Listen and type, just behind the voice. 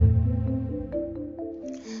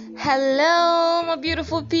Hello, my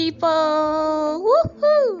beautiful people.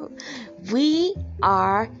 Woohoo! We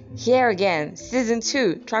are here again. Season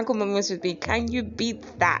 2, Tranquil Moments with Me. Can you beat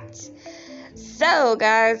that? So,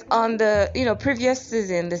 guys, on the previous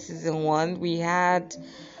season, the season 1, we had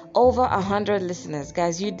over 100 listeners.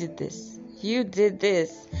 Guys, you did this. You did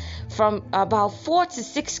this from about 4 to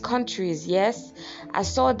 6 countries. Yes, I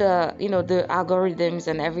saw the algorithms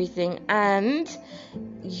and everything, and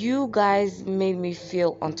you guys made me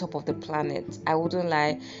feel on top of the planet. I wouldn't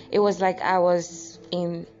lie. It was like I was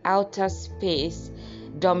in outer space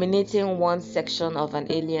dominating one section of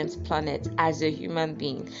an alien's planet as a human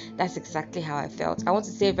being. That's exactly how I felt. I want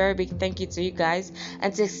to say a very big thank you to you guys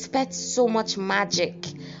and to expect so much magic.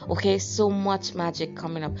 Okay, so much magic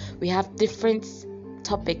coming up. We have different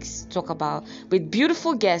topics to talk about with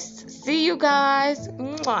beautiful guests. See you guys.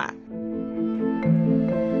 Mwah.